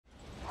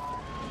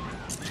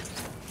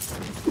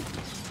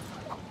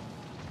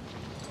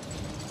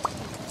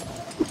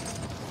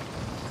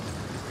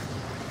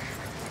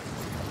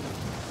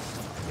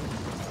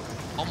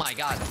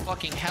god,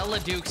 fucking hella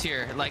dukes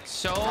here. Like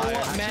so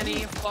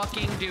many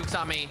fucking dukes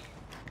on me.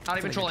 Not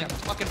even trolling.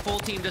 Fucking full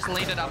team just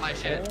landed on my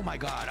shit. Oh my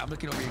god, I'm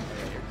looking over you.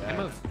 Good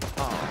move.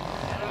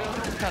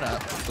 Oh, cut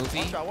up,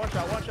 Goofy.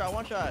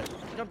 One shot.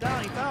 Jump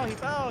down, he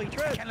fell, he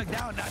tripped. Can't look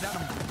down, not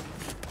down.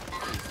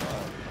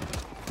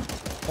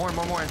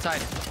 More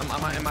inside.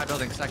 I'm in my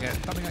building.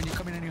 Second. Coming on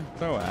you.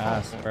 So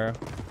ass, bro.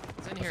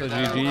 It's in here.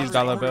 That's a GG's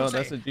dollar bill.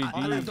 That's a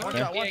GG's. One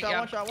shot.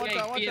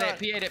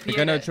 You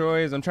got no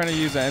choice. I'm trying to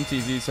use the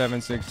MTZ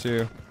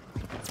 762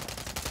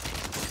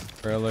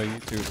 for a little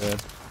YouTube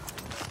vid.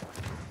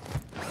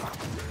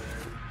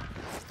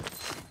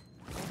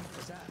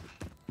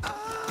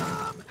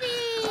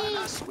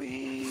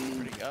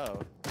 Where'd he go?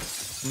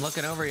 I'm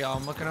looking over, y'all.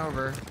 I'm looking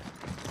over.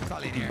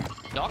 Probably in here.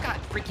 Y'all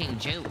got freaking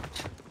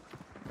juked.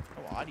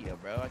 No audio,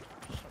 bro. I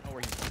just don't know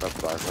where he's. That's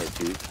what I thought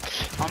too.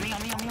 On me.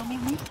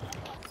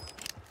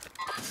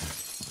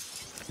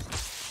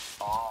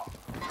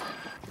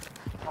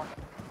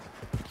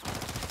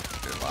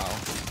 Wow.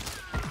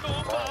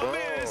 Oh,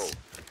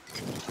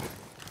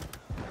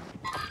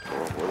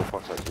 where the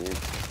fuck's that team?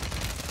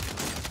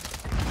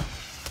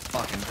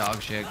 Fucking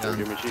dog shit gun.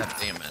 Give me cheap. God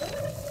damn it.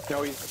 No,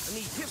 I need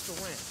pistol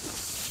win.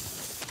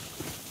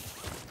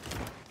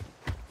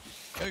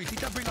 Yo, you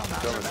think that bring on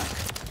Nahv back?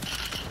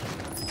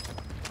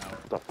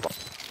 the fuck?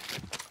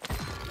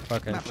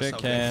 Fucking Map was shit so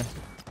can.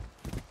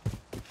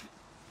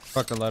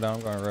 Fucking Loadout.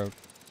 I'm going rogue.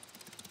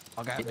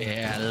 Okay.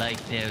 Yeah, I like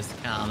those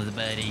comms,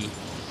 buddy.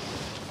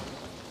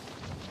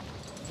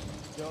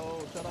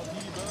 Yo, shout out to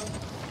you, bro.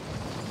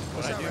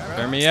 What'd I do, bro?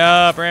 Turn me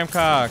up,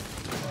 Ramcock.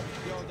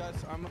 Yo, guys,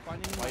 I'm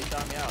finding Why you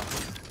shot me out?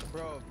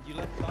 Bro, you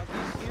left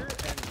doggies here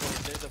and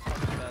they're the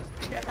fucking best.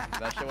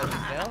 That shit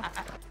wasn't stale?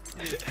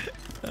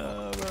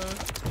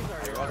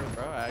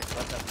 Bro, I actually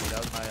left that for you.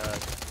 That was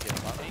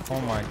my,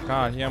 Oh my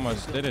god, he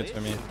almost did it to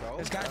me.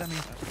 There's guys on me.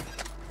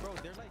 Bro,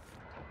 they're like...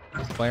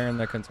 Player in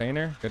the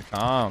container. Good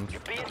comms.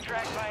 You're being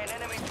tracked by an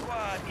enemy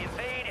squad.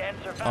 Evade and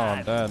survive. Oh,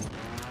 I'm dead.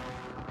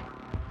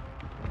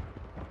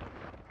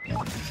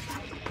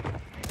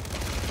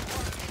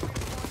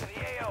 To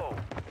the AO.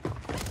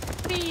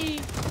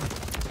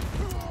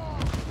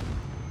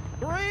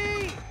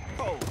 Three!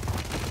 Oh!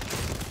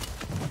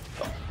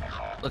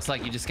 Looks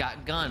like you just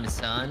got gunned,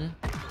 son.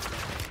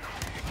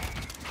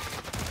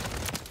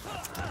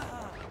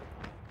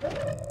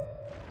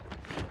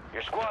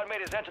 Your squad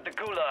mate has entered the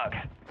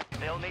gulag.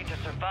 They'll need to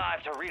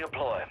survive to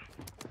redeploy.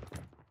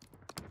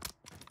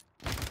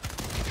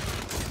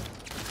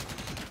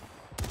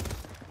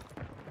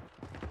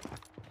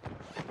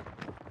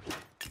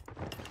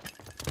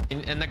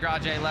 In the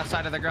garage, A, left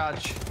side of the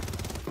garage.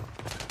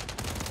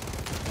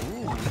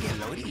 Ooh, we get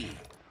loady.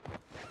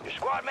 Your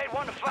squad mate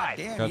won the fight.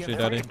 Damn, Got you,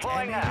 daddy.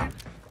 Deploying now.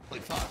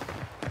 Holy fuck.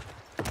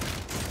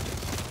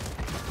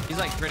 He's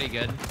like pretty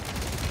good.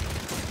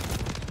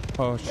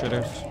 Oh,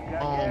 shitters.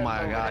 Oh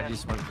my god, you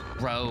just went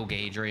rogue,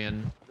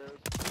 Adrian.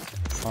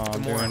 Oh, I'm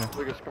Good doing morning. it.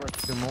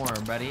 Two more,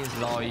 buddy. This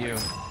is all you.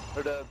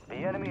 The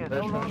enemy is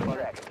no longer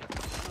tracked.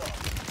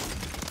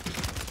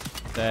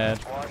 Dead.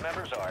 Squad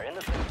members are in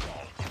the safe zone.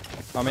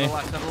 On To me. the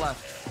left, to the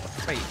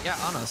left. Wait, yeah,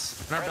 on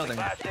us. In our Friendly building.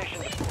 fire station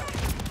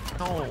deployed.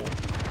 No.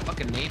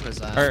 Fucking Nahv was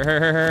that.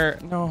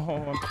 Hurt. No,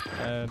 I'm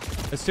dead.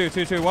 It's two.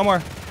 One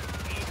more.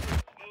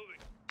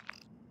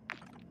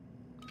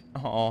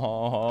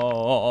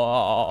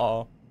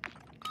 Oh.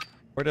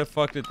 Where the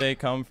fuck did they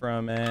come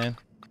from, man?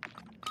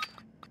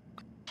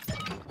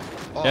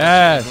 Oh,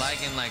 Yes. shit,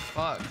 lagging like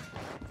fuck.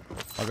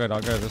 All good.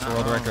 This is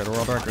world record. I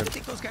don't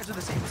think those guys are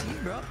the same team,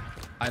 bro.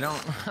 I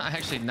don't.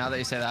 Actually, now that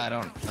you say that, I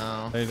don't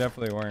know. They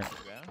definitely weren't.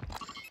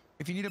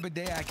 If you need a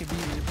bidet, I can be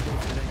your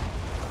bidet today.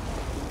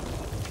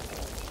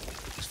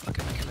 Just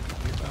fucking make it look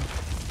weird, bro.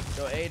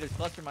 Yo, A, there's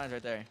cluster mines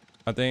right there.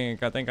 I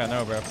think I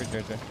know, bro.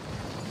 Appreciate you.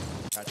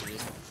 Got you,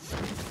 dude.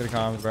 Good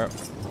comms, bro.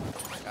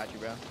 Got you,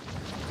 bro.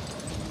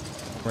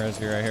 Where's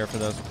he right here for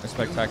those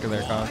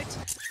spectacular comms?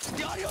 What?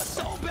 The audio is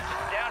so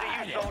bad. Down to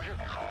you, soldier.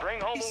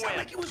 Bring home He a sounded win.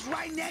 like he was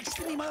right next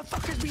to me,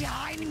 motherfuckers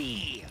behind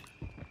me.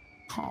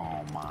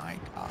 Oh my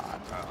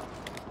god, bro.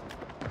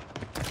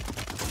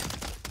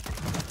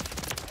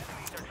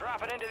 They're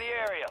dropping into the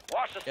area.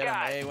 Watch the Get him,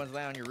 sky. A. One's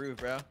laying on your roof,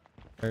 bro.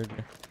 Heard you.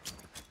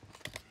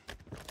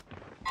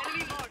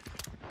 Enemy marked.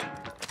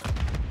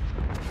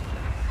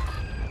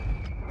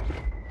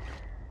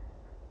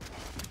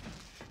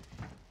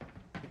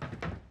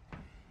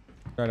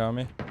 Right on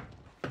me.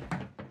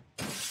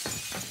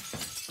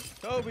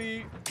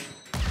 Kobe!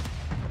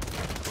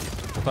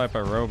 What type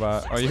of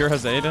robot? Oh, you're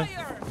as Aydan?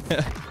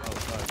 Oh,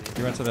 fuck, dude.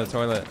 He went to the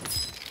toilet.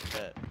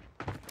 Shit.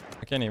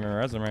 I can't even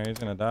res him, right? He's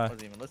gonna die.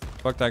 Wasn't even listening.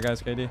 Fuck that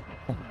guy's KD.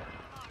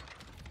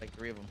 Like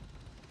 3 of them.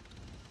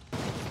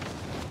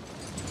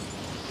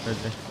 Heard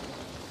you.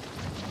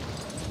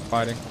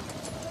 Fighting.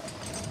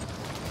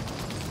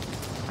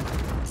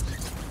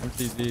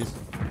 MTZs.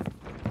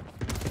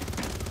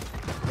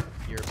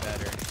 You're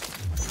better.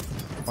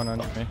 One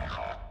under me.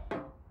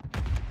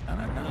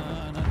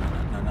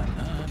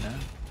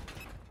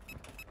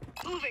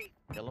 Moving.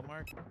 Yellow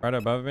mark? Right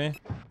above me.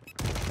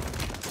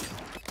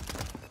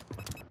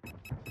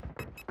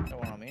 Got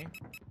one on me.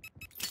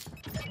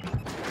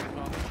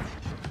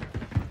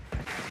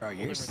 Bro,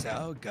 you're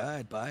so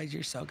good, bud.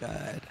 You're so good.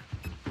 Oh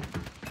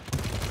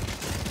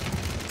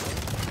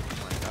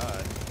my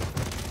god.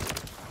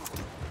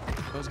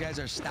 Those guys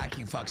are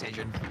stacking fucks,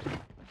 Adrian.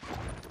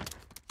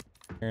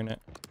 Hearing it.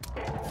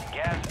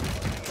 Gas.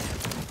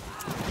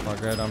 Oh,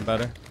 good. I'm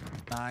better.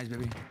 Nice,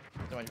 baby.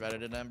 So much better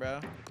than them,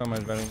 bro. So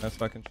much better than those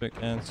fucking shit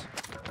cans.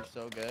 You're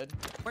so good.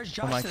 Where's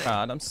Josh Oh my today?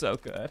 god, I'm so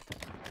good.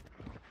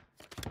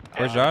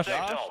 Where's Josh?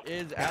 Josh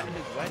is at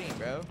his wedding,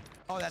 bro.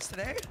 Oh, that's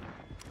today?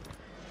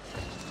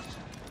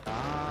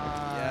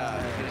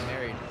 Yeah, he's getting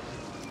married.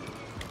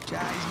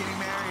 Chat, he's getting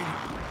married.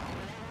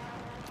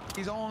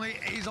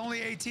 He's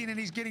only 18 and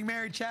he's getting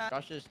married, chat.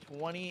 Josh is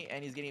 20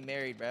 and he's getting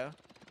married, bro.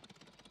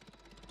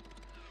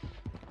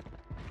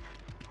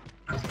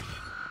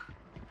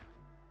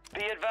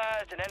 Be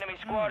advised, an enemy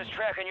squad is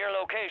tracking your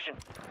location.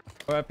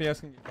 What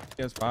FPS can you get?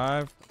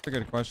 PS5? That's a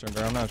good question,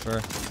 bro. I'm not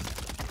sure.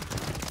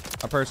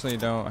 I personally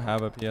don't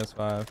have a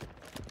PS5.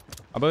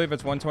 I believe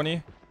it's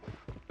 120.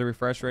 The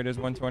refresh rate is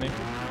 120.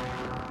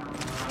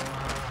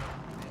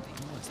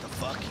 What the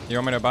fuck? You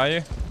want me to buy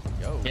you?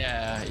 Yo.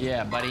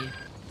 Yeah, buddy.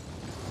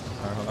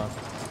 Alright, hold on.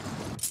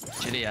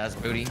 Shitty ass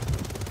booty.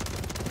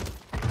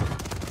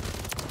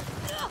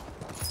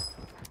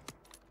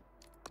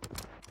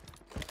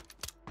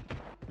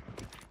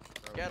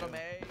 Get him,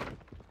 eh?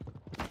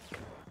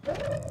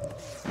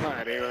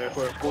 Madre,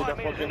 hijo de puta,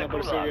 ¿por qué no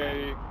persigue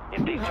ahí?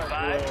 If they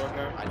survive,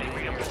 I didn't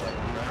hear you.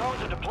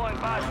 drones are deploying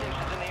buy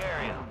stations in the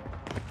area.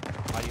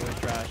 Audio is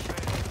trash.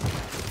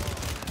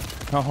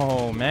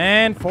 Oh,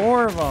 man.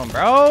 4 of them,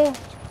 bro.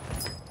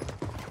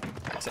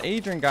 This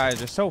Adrian guy is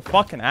just so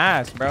fucking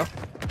ass, bro.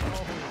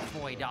 Oh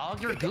boy,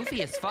 dog, you're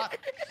goofy as fuck.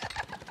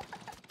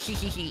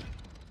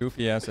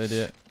 Goofy ass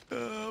idiot.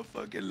 Oh,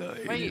 fucking love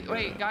it.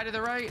 Wait, guy to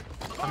the right.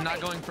 I'm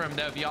not going for him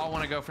though. If y'all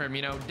want to go for him,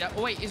 you know.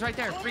 Oh, wait, he's right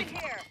there. Free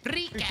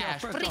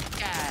cash. One-y.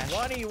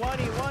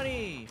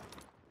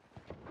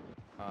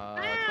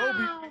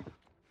 Kobe.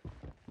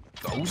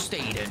 Ghost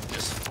Aydan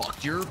just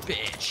fucked your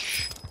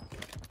bitch.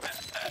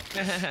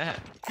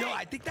 Yo,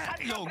 I think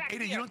that. Yo,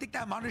 Aydan, you don't think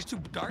that monitor's too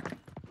dark?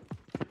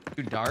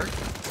 Too dark?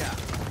 Yeah.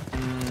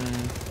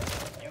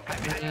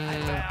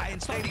 I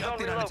installed the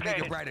update on it to make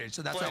it brighter,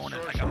 so that's why I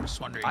wanted. Like, I'm just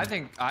wondering. I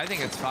think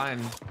it's fine.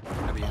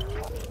 Behind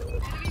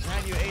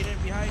you,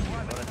 Aydan. Behind you.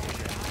 Oh, that's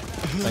Adrian.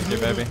 Thank you,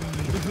 baby.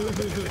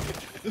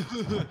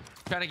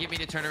 Trying to get me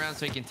to turn around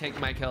so he can take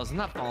my kills. I'm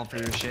not falling for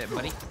your shit,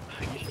 buddy.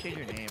 You should change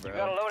your name, bro.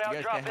 got a loadout You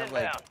guys drop can't have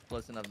like inbound.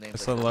 close enough names.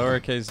 It's a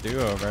like lowercase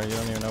duo, bro. You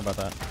don't even know about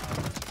that.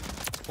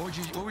 What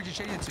would you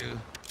change it to?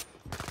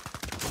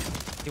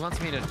 He wants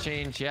me to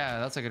change. Yeah,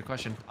 that's a good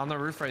question. On the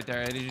roof right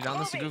there. Did you down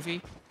this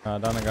goofy?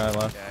 Down a guy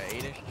left. Yeah,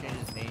 Aydan should change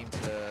his name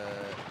to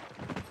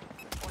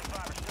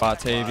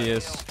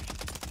Batavius.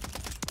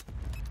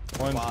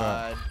 One shot.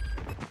 Quad.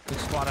 Good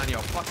squad on your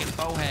fucking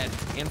bowhead.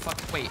 And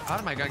fuck. Wait, how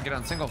am I gonna get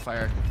on single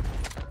fire?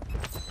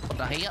 What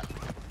the hell?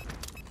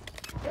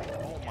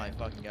 Oh my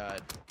fucking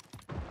god.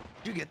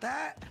 Did you get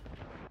that?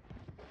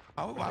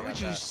 Oh, why I would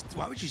got you? that.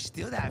 Why would you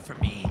steal that from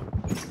me?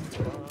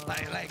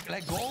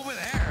 Like, go over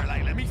there.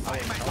 Like, let me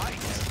fight my fight.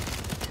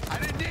 I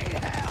didn't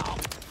need help.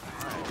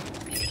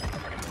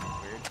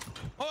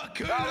 Oh,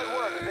 good. Solid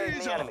work evading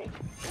the enemy.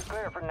 You're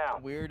clear for now.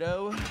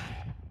 Weirdo.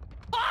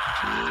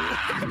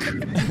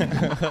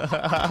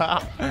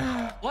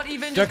 What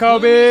even?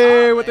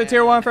 Jacoby with the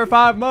tier 1 for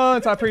 5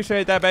 months. I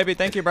appreciate that, baby.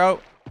 Thank you,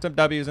 bro. Some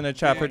W's in the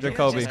chat for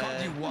Jacoby. Just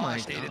called you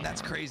washed, Aydan.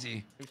 That's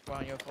crazy. Who's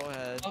on your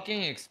forehead?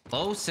 Fucking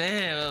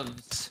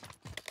explosives.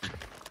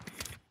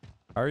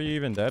 How are you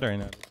even dead right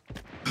now?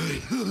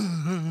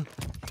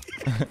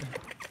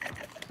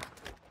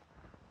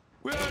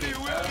 Where are you?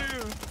 Where are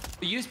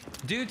you? You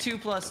do 2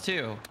 +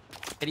 2.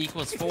 It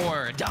equals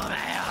 4.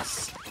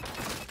 Dumbass.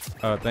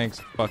 Oh, thanks,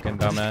 fucking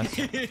dumbass.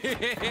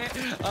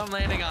 I'm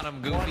landing on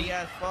him, goofy. Funny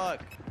ass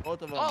fuck.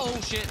 Both of them. Oh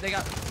shit, they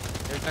got.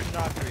 There's a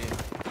knock for you.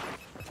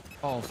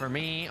 Oh, for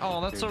me. Oh,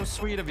 that's so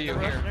sweet of you. In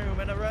the Here,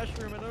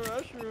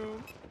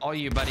 restroom. all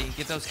you, buddy.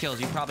 Get those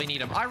kills. You probably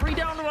need them. I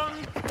redowned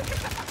one.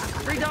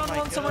 Redowned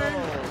one somewhere.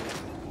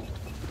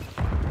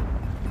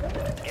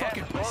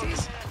 Fucking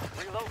pussies.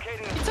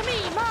 Relocating. It's a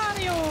me,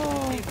 Mario.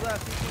 He's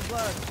left.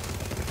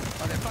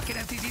 Oh, that fucking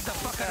MTZ'd the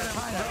fuck out of their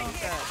mind, bro.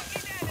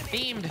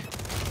 Beamed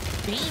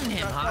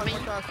him, homie.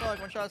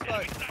 One shot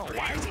slug. Oh,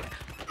 why is he?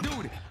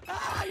 Dude,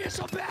 you're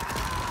so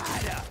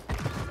bad.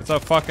 It's a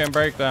fucking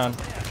breakdown.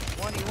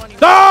 One.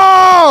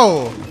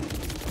 No!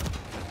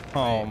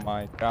 Oh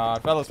my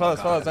god. Fellas,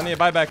 I need a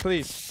buyback,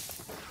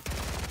 please.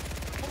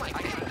 Oh my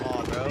god.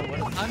 Oh, bro.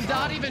 I'm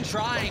not even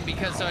trying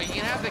because so you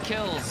can have the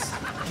kills.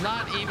 I'm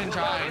not even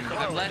trying.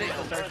 I'm letting him. I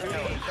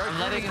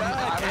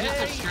was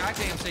just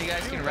distracting him so you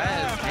guys can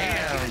res.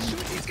 Damn.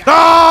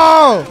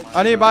 No!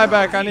 I need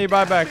buyback.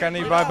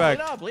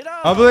 Bleed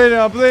out. I'm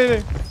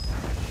bleeding.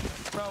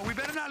 Bro, we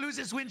better not lose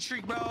this win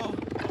streak, bro.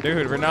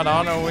 Dude, we're not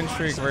on a win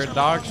streak. We're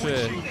dog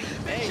shit.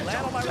 Hey,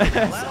 land on my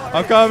roof.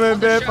 I'm coming,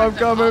 Biff. I'll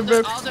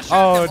distract him. Oh,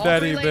 All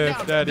daddy 3 Biff. laid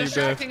down. Daddy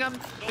Biff. Hey,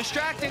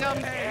 Distracting him.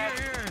 here.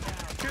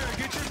 Here,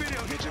 get your video.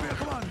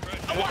 Come on.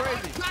 Go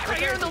crazy. Right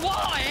here in the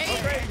wall,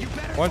 eh? You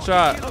better One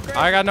shot.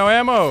 I got no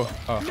ammo.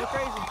 Oh. Go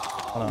crazy.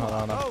 Hold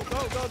on. Go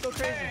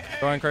crazy.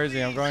 Going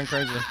crazy. I'm going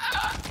crazy.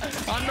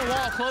 On the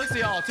wall, close to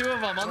y'all. 2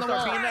 of them on the wall.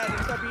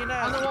 Start being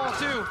that. On the wall,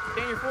 2.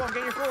 Getting your full. I'm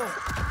getting your full.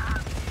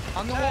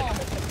 On the wall.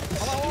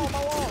 On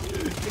my wall.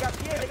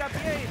 They got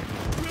PA.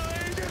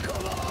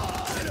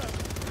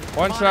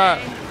 One shot.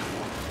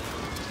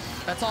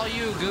 That's all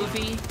you,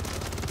 Goofy.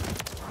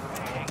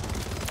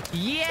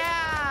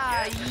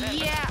 Yeah.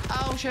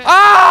 Oh shit.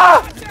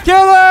 Ah!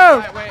 Kill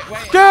him! Wait.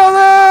 Kill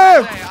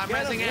him! I'm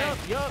pressing A.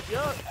 Yup.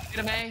 Get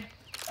him A.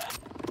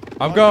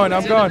 I'm going. I'll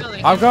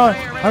I'm going.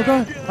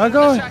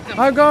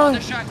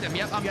 Distract him.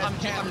 Yep, I'm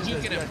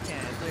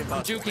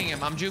juking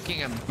him. I'm juking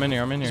him.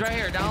 I'm in He's here. right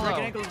here, down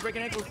low.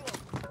 Breaking ankles.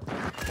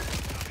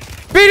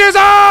 Beat his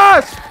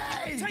ass!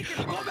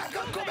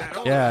 Go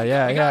back.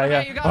 Yeah. You got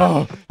him.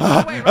 Oh.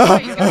 Run away.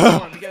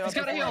 He's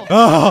got a heal.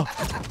 Oh.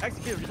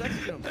 Execute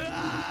him.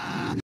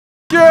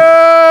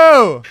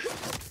 Yo!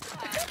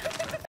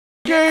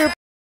 Yeah.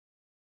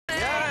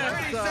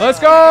 Let's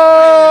go!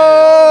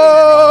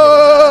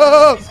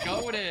 He's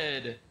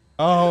goated.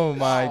 Oh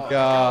my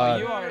god.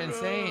 You are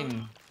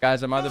insane.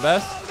 Guys, am I the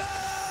best?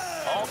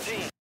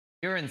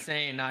 You're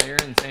insane. Nah, you're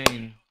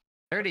insane.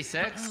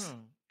 36?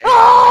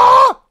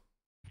 Ah!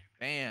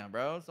 Damn,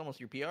 bro. It's almost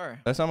your PR.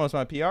 That's almost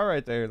my PR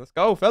right there. Let's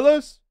go,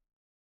 fellas.